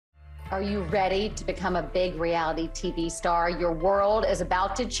Are you ready to become a big reality TV star? Your world is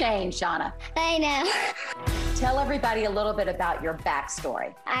about to change, Shauna. I know. Tell everybody a little bit about your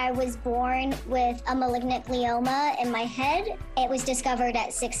backstory. I was born with a malignant glioma in my head. It was discovered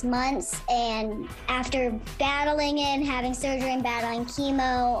at 6 months, and after battling it and having surgery and battling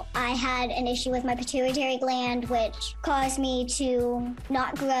chemo, I had an issue with my pituitary gland, which caused me to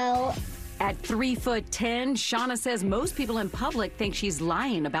not grow. At 3'10", Shauna says most people in public think she's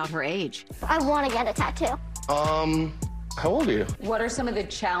lying about her age. I want to get a tattoo. How old are you? What are some of the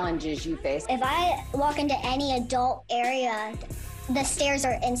challenges you face? If I walk into any adult area, the stares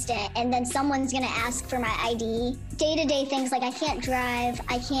are instant, and then someone's gonna ask for my ID. Day-to-day things like I can't drive,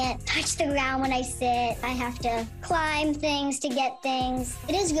 I can't touch the ground when I sit, I have to climb things to get things.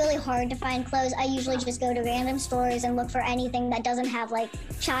 It is really hard to find clothes. I usually just go to random stores and look for anything that doesn't have like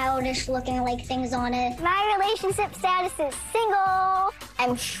childish looking like things on it. My relationship status is single.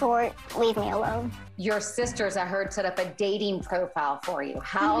 I'm short, leave me alone. Your sisters, I heard, set up a dating profile for you.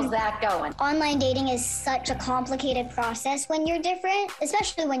 How's that going? Online dating is such a complicated process when you're different,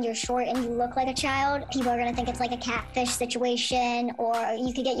 especially when you're short and you look like a child. People are gonna think it's like a catfish situation, or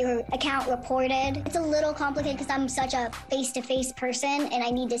you could get your account reported. It's a little complicated because I'm such a face-to-face person, and I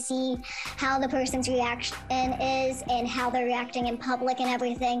need to see how the person's reaction is and how they're reacting in public and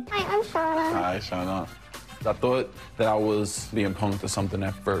everything. Hi, I'm Shauna. Hi, Shauna. I thought that I was being punked to something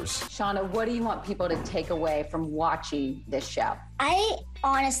at first. Shauna, what do you want people to take away from watching this show? I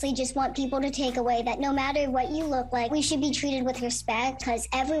honestly just want people to take away that no matter what you look like, we should be treated with respect because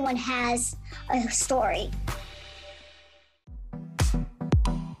everyone has a story.